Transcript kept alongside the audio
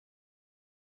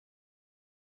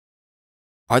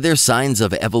Are there signs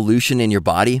of evolution in your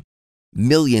body?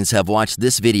 Millions have watched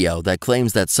this video that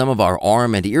claims that some of our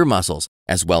arm and ear muscles,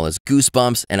 as well as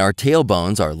goosebumps and our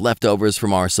tailbones, are leftovers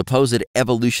from our supposed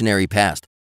evolutionary past.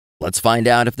 Let's find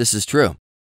out if this is true.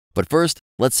 But first,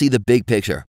 let's see the big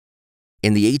picture.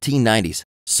 In the 1890s,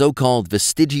 so-called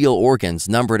vestigial organs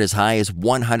numbered as high as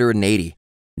 180.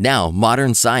 Now,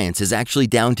 modern science is actually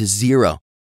down to 0.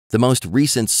 The most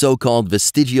recent so-called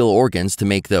vestigial organs to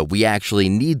make the "we actually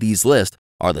need these" list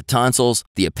are the tonsils,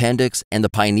 the appendix, and the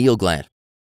pineal gland.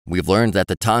 We've learned that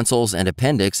the tonsils and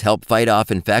appendix help fight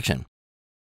off infection.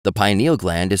 The pineal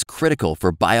gland is critical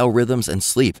for biorhythms and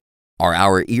sleep. Are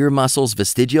our ear muscles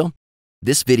vestigial?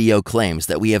 This video claims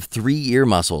that we have 3 ear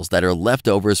muscles that are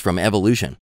leftovers from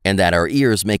evolution, and that our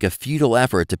ears make a futile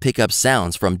effort to pick up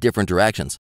sounds from different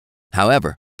directions.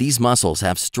 However, these muscles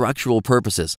have structural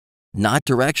purposes, not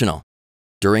directional.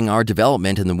 During our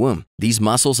development in the womb, these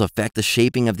muscles affect the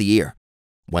shaping of the ear.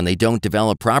 When they don't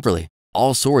develop properly,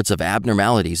 all sorts of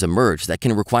abnormalities emerge that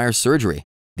can require surgery.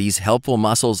 These helpful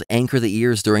muscles anchor the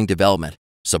ears during development,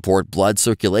 support blood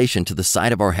circulation to the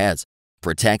side of our heads,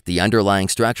 protect the underlying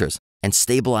structures, and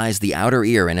stabilize the outer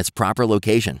ear in its proper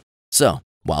location. So,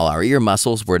 while our ear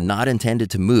muscles were not intended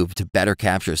to move to better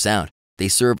capture sound, they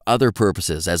serve other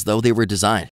purposes as though they were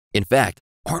designed. In fact,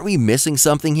 aren't we missing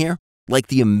something here? Like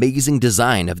the amazing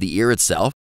design of the ear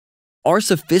itself? Our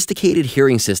sophisticated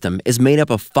hearing system is made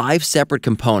up of 5 separate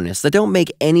components that don't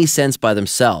make any sense by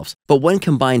themselves, but when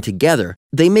combined together,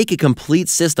 they make a complete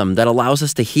system that allows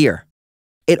us to hear.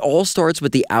 It all starts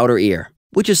with the outer ear,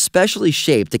 which is specially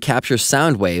shaped to capture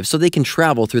sound waves so they can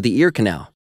travel through the ear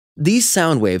canal. These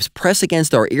sound waves press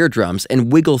against our eardrums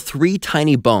and wiggle 3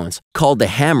 tiny bones, called the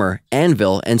hammer,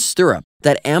 anvil, and stirrup,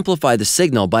 that amplify the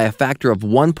signal by a factor of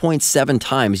 1.7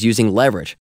 times using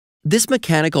leverage. This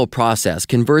mechanical process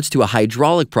converts to a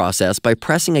hydraulic process by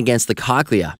pressing against the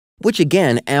cochlea, which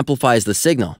again amplifies the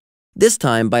signal, this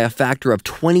time by a factor of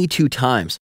 22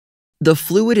 times. The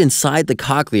fluid inside the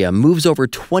cochlea moves over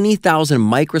 20,000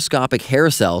 microscopic hair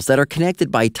cells that are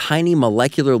connected by tiny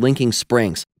molecular linking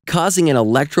springs, causing an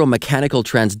electromechanical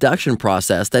transduction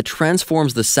process that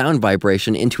transforms the sound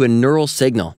vibration into a neural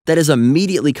signal that is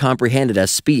immediately comprehended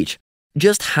as speech.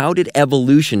 Just how did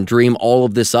evolution dream all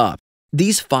of this up?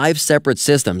 These 5 separate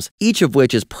systems, each of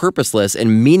which is purposeless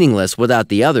and meaningless without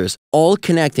the others, all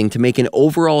connecting to make an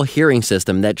overall hearing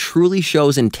system that truly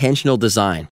shows intentional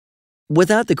design.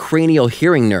 Without the cranial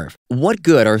hearing nerve, what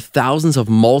good are thousands of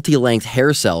multi-length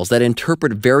hair cells that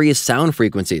interpret various sound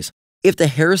frequencies? If the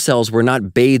hair cells were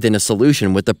not bathed in a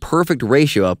solution with the perfect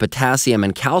ratio of potassium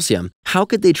and calcium, how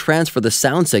could they transfer the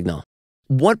sound signal?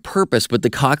 What purpose would the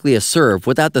cochlea serve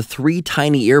without the 3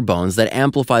 tiny ear bones that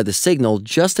amplify the signal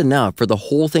just enough for the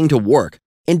whole thing to work?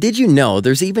 And did you know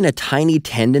there's even a tiny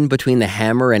tendon between the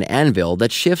hammer and anvil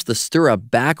that shifts the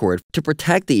stirrup backward to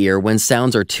protect the ear when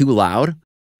sounds are too loud?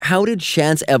 How did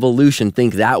chance evolution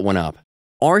think that one up?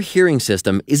 Our hearing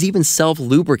system is even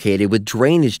self-lubricated with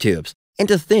drainage tubes. And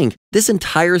to think, this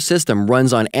entire system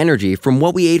runs on energy from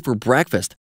what we ate for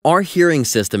breakfast. Our hearing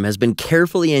system has been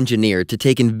carefully engineered to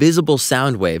take invisible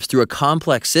sound waves through a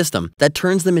complex system that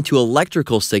turns them into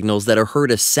electrical signals that are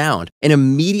heard as sound and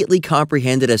immediately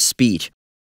comprehended as speech.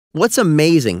 What's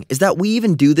amazing is that we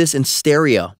even do this in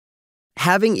stereo.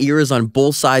 Having ears on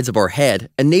both sides of our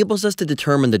head enables us to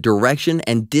determine the direction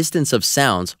and distance of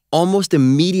sounds almost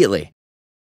immediately.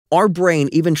 Our brain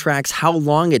even tracks how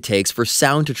long it takes for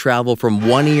sound to travel from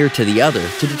one ear to the other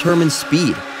to determine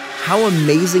speed. How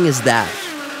amazing is that?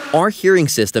 Our hearing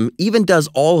system even does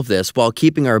all of this while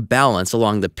keeping our balance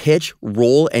along the pitch,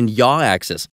 roll, and yaw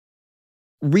axis.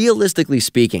 Realistically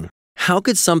speaking, how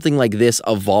could something like this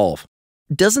evolve?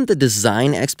 Doesn't the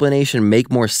design explanation make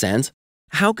more sense?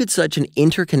 How could such an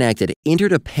interconnected,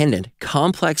 interdependent,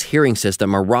 complex hearing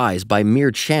system arise by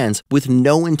mere chance with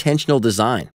no intentional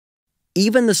design?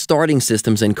 Even the starting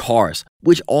systems in cars,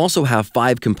 which also have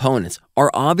 5 components, are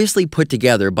obviously put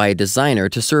together by a designer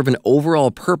to serve an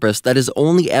overall purpose that is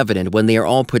only evident when they are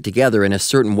all put together in a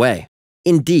certain way.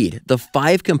 Indeed, the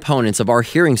 5 components of our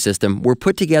hearing system were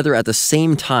put together at the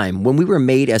same time when we were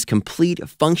made as complete,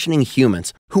 functioning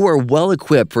humans who are well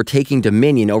equipped for taking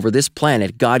dominion over this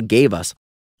planet God gave us.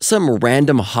 Some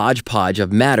random hodgepodge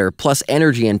of matter plus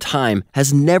energy and time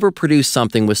has never produced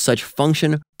something with such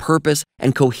function, purpose,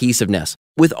 and cohesiveness,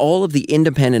 with all of the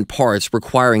independent parts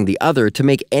requiring the other to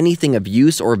make anything of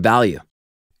use or value.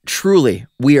 Truly,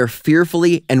 we are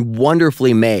fearfully and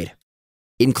wonderfully made.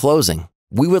 In closing,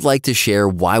 we would like to share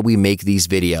why we make these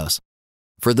videos.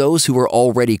 For those who are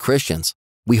already Christians,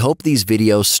 we hope these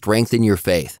videos strengthen your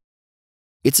faith.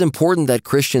 It's important that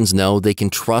Christians know they can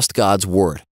trust God's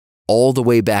Word all the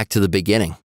way back to the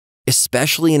beginning.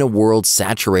 especially in a world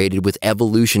saturated with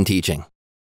evolution teaching.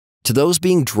 To those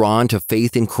being drawn to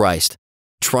faith in Christ,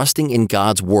 trusting in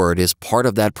God's Word is part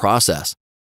of that process.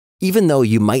 Even though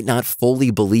you might not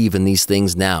fully believe in these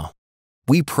things now,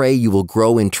 we pray you will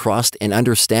grow in trust and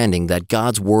understanding that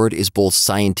God's Word is both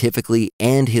scientifically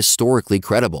and historically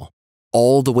credible,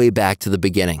 all the way back to the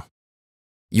beginning.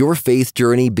 Your faith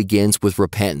journey begins with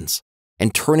repentance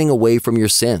and turning away from your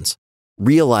sins,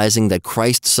 realizing that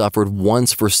Christ suffered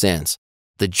once for sins,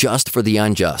 the just for the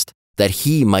unjust, that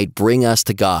He might bring us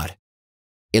to God.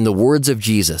 In the words of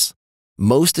Jesus,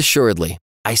 "Most assuredly,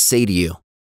 I say to you,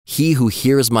 he who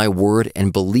hears my word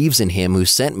and believes in Him who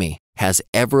sent me has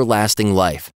everlasting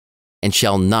life, and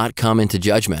shall not come into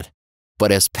judgment,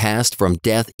 but has passed from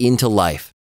death into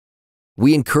life."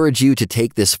 We encourage you to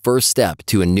take this first step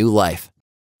to a new life.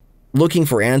 Looking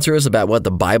for answers about what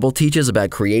the Bible teaches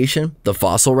about creation, the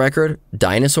fossil record,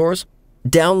 dinosaurs?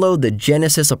 Download the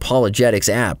Genesis Apologetics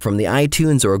app from the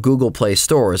iTunes or Google Play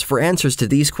stores for answers to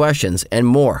these questions and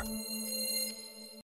more.